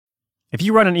If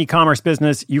you run an e-commerce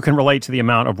business, you can relate to the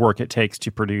amount of work it takes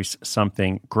to produce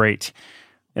something great.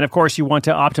 And of course, you want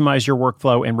to optimize your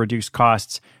workflow and reduce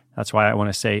costs. That's why I want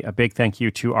to say a big thank you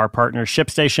to our partner,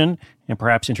 ShipStation, and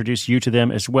perhaps introduce you to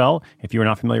them as well. If you are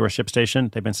not familiar with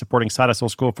ShipStation, they've been supporting Side Hustle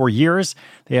School for years.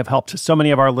 They have helped so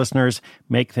many of our listeners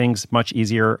make things much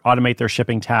easier, automate their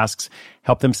shipping tasks,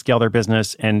 help them scale their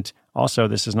business, and also,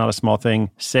 this is not a small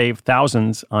thing, save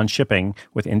thousands on shipping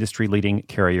with industry-leading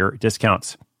carrier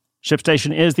discounts.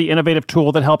 ShipStation is the innovative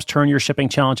tool that helps turn your shipping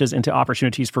challenges into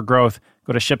opportunities for growth.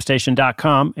 Go to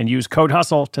ShipStation.com and use code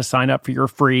HUSTLE to sign up for your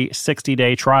free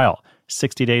 60-day trial.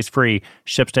 60 days free.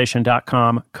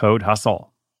 ShipStation.com, code HUSTLE.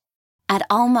 At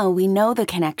Alma, we know the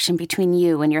connection between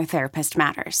you and your therapist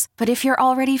matters. But if you're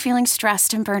already feeling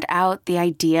stressed and burnt out, the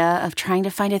idea of trying to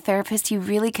find a therapist you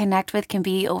really connect with can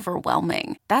be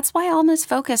overwhelming. That's why Alma's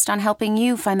focused on helping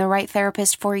you find the right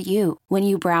therapist for you. When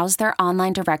you browse their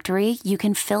online directory, you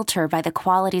can filter by the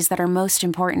qualities that are most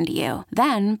important to you.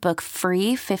 Then book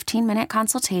free 15-minute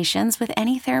consultations with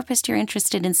any therapist you're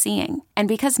interested in seeing. And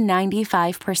because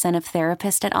 95% of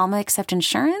therapists at Alma accept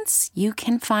insurance, you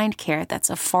can find care that's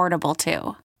affordable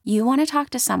too. You want to talk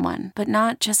to someone, but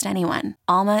not just anyone.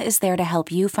 Alma is there to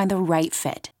help you find the right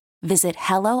fit. Visit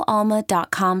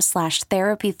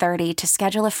helloalma.com/therapy30 to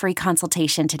schedule a free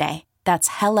consultation today. That's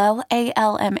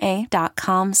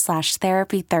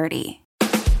helloalma.com/therapy30.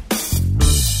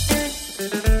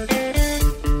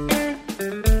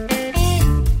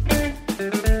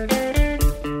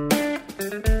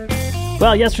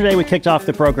 Well, yesterday we kicked off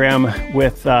the program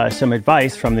with some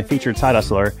advice from the featured side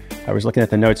hustler. I was looking at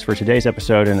the notes for today's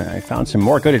episode and I found some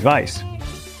more good advice.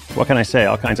 What can I say?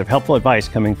 All kinds of helpful advice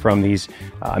coming from these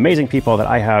amazing people that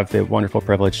I have the wonderful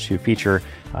privilege to feature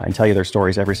and tell you their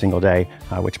stories every single day,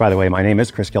 which, by the way, my name is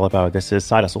Chris Guillebeau. This is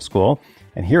Side Hustle School.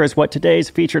 And here is what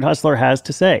today's featured hustler has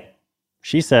to say.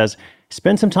 She says,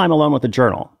 spend some time alone with a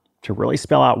journal to really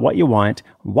spell out what you want,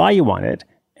 why you want it,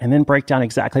 and then break down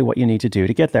exactly what you need to do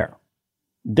to get there.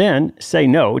 Then say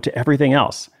no to everything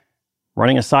else.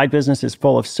 Running a side business is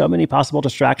full of so many possible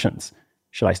distractions.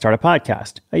 Should I start a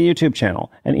podcast, a YouTube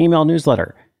channel, an email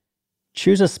newsletter?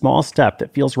 Choose a small step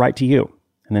that feels right to you,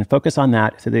 and then focus on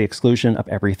that to the exclusion of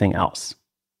everything else.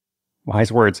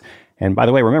 Wise words. And by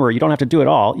the way, remember, you don't have to do it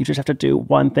all. You just have to do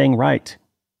one thing right.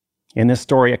 In this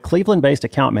story, a Cleveland-based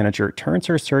account manager turns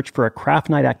her search for a craft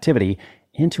night activity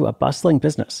into a bustling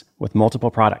business with multiple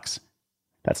products.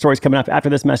 That story's coming up after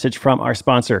this message from our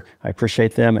sponsor. I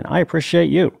appreciate them, and I appreciate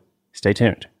you. Stay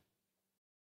tuned.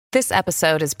 This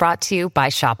episode is brought to you by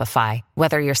Shopify.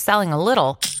 Whether you're selling a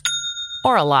little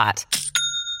or a lot,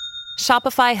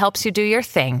 Shopify helps you do your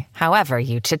thing, however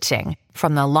you cha-ching.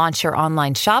 From the launch your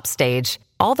online shop stage,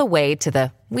 all the way to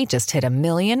the we just hit 1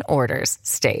 million orders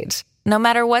stage. No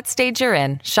matter what stage you're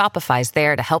in, Shopify's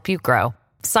there to help you grow.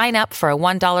 Sign up for a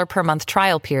 $1 per month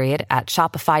trial period at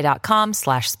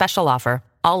shopify.com/special offer,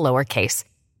 all lowercase.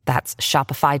 That's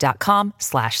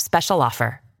shopify.com/special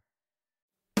offer.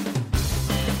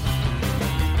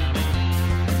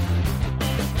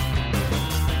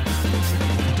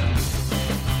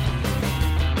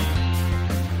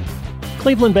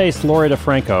 Cleveland-based Laura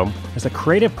DeFranco is a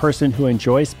creative person who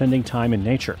enjoys spending time in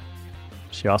nature.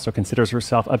 She also considers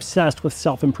herself obsessed with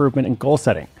self-improvement and goal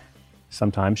setting.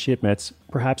 Sometimes, she admits,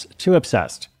 perhaps too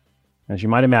obsessed. As you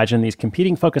might imagine, these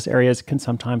competing focus areas can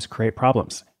sometimes create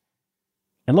problems.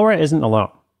 And Laura isn't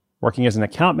alone. Working as an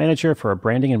account manager for a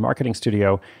branding and marketing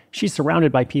studio, she's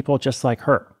surrounded by people just like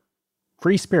her.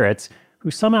 Free spirits who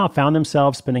somehow found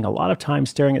themselves spending a lot of time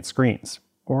staring at screens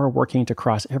or working to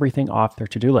cross everything off their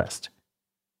to-do list.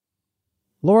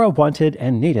 Laura wanted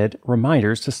and needed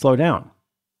reminders to slow down.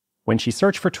 When she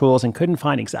searched for tools and couldn't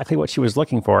find exactly what she was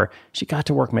looking for, she got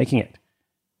to work making it.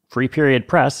 Free Period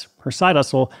Press, her side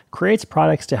hustle, creates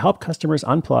products to help customers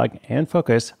unplug and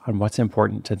focus on what's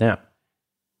important to them.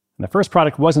 And the first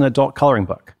product was an adult coloring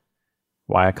book.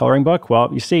 Why a coloring book?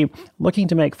 Well, you see, looking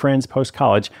to make friends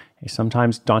post-college, a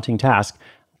sometimes daunting task,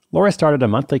 Laura started a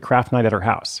monthly craft night at her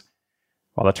house.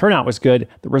 While the turnout was good,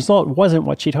 the result wasn't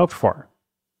what she'd hoped for.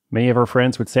 Many of her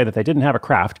friends would say that they didn't have a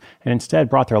craft and instead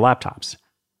brought their laptops.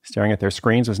 Staring at their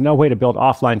screens was no way to build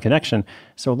offline connection,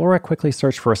 so Laura quickly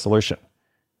searched for a solution.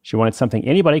 She wanted something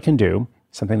anybody can do,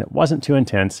 something that wasn't too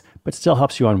intense, but still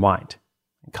helps you unwind.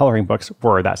 And coloring books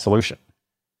were that solution.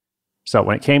 So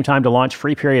when it came time to launch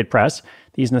Free Period Press,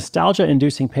 these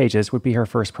nostalgia-inducing pages would be her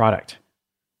first product.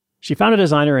 She found a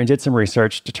designer and did some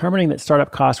research, determining that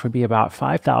startup costs would be about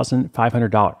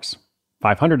 $5,500.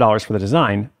 $500 for the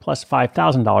design, plus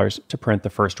 $5,000 to print the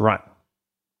first run.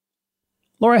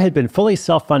 Laura had been fully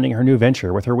self-funding her new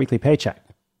venture with her weekly paycheck,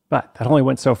 but that only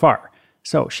went so far.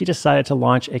 So she decided to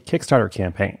launch a Kickstarter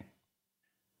campaign.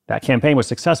 That campaign was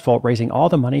successful, raising all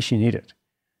the money she needed.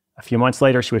 A few months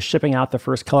later, she was shipping out the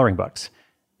first coloring books.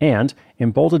 And,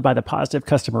 emboldened by the positive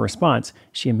customer response,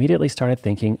 she immediately started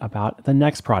thinking about the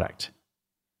next product.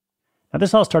 Now,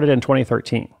 this all started in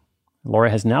 2013.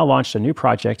 Laura has now launched a new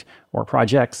project or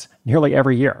projects nearly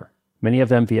every year, many of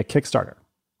them via Kickstarter.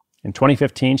 In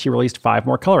 2015, she released 5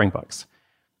 more coloring books.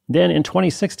 Then in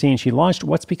 2016, she launched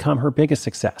what's become her biggest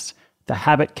success, the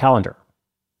Habit Calendar.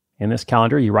 In this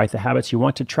calendar, you write the habits you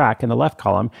want to track in the left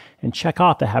column and check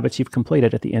off the habits you've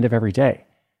completed at the end of every day.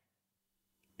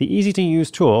 The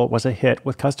easy-to-use tool was a hit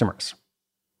with customers.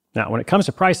 Now, when it comes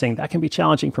to pricing, that can be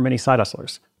challenging for many side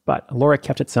hustlers, but Laura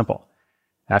kept it simple.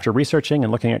 After researching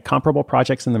and looking at comparable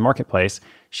projects in the marketplace,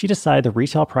 she decided the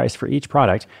retail price for each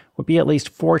product would be at least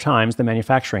 4 times the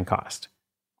manufacturing cost.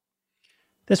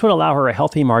 This would allow her a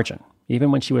healthy margin,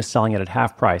 even when she was selling it at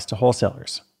half price to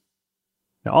wholesalers.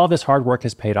 Now, all of this hard work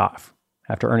has paid off.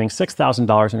 After earning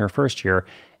 $6,000 in her first year,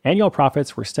 annual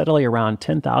profits were steadily around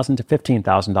 $10,000 to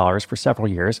 $15,000 for several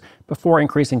years before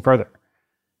increasing further.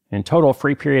 In total,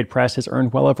 Free Period Press has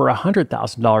earned well over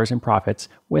 $100,000 in profits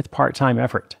with part-time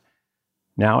effort.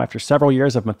 Now, after several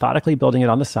years of methodically building it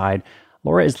on the side,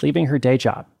 Laura is leaving her day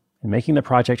job and making the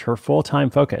project her full-time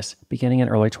focus beginning in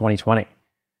early 2020.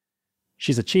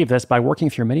 She's achieved this by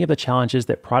working through many of the challenges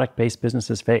that product-based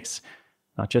businesses face,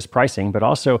 not just pricing, but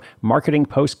also marketing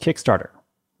post-Kickstarter.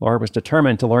 Laura was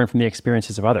determined to learn from the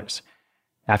experiences of others.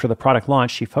 After the product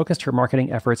launch, she focused her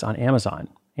marketing efforts on Amazon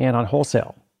and on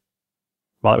wholesale.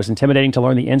 While it was intimidating to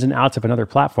learn the ins and outs of another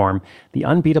platform, the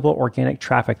unbeatable organic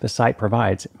traffic the site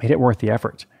provides made it worth the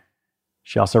effort.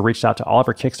 She also reached out to all of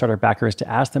her Kickstarter backers to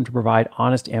ask them to provide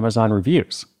honest Amazon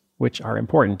reviews, which are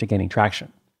important to gaining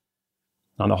traction.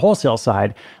 On the wholesale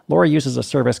side, Laura uses a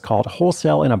service called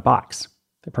Wholesale in a Box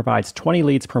that provides 20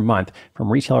 leads per month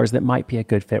from retailers that might be a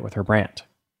good fit with her brand.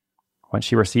 Once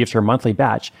she receives her monthly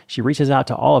batch, she reaches out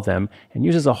to all of them and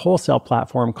uses a wholesale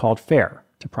platform called Faire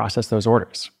to process those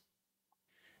orders.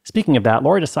 Speaking of that,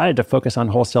 Laura decided to focus on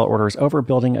wholesale orders over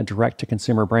building a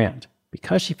direct-to-consumer brand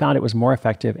because she found it was more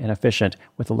effective and efficient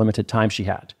with the limited time she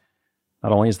had.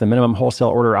 Not only is the minimum wholesale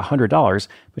order $100,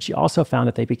 but she also found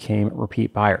that they became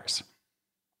repeat buyers.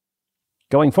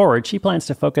 Going forward, she plans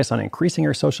to focus on increasing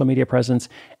her social media presence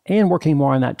and working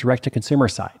more on that direct-to-consumer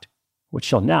side, which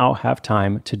she'll now have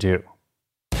time to do.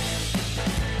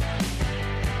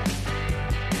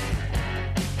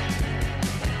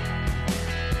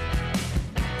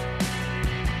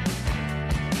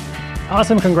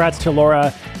 Awesome. Congrats to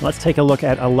Laura. Let's take a look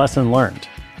at a lesson learned.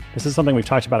 This is something we've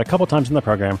talked about a couple times in the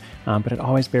program, but it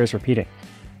always bears repeating.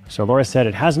 So Laura said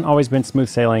it hasn't always been smooth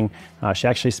sailing. She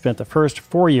actually spent the first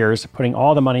 4 years putting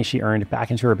all the money she earned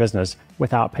back into her business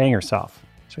without paying herself.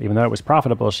 So even though it was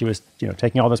profitable, she was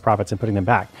taking all those profits and putting them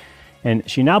back. And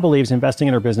she now believes investing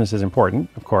in her business is important,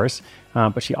 of course,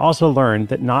 but she also learned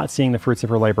that not seeing the fruits of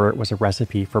her labor was a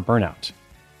recipe for burnout.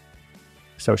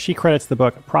 So she credits the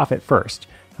book Profit First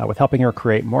with helping her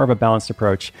create more of a balanced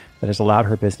approach that has allowed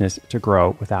her business to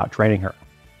grow without draining her.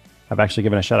 I've actually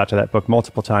given a shout out to that book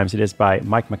multiple times. It is by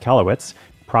Mike Michalowicz,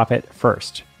 Profit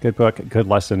First. Good book, good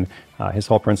lesson. His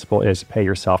whole principle is pay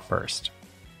yourself first.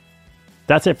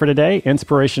 That's it for today.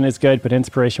 Inspiration is good, but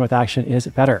inspiration with action is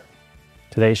better.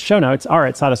 Today's show notes are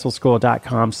at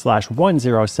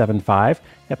sidehustleschool.com/1075,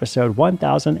 episode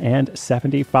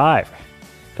 1075.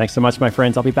 Thanks so much, my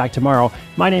friends. I'll be back tomorrow.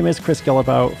 My name is Chris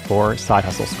Guillebeau for Side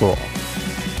Hustle School.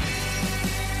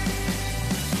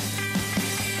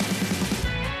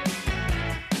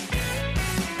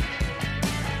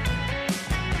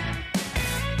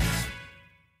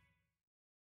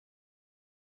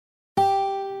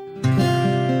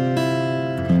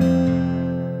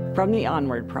 From the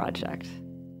Onward Project.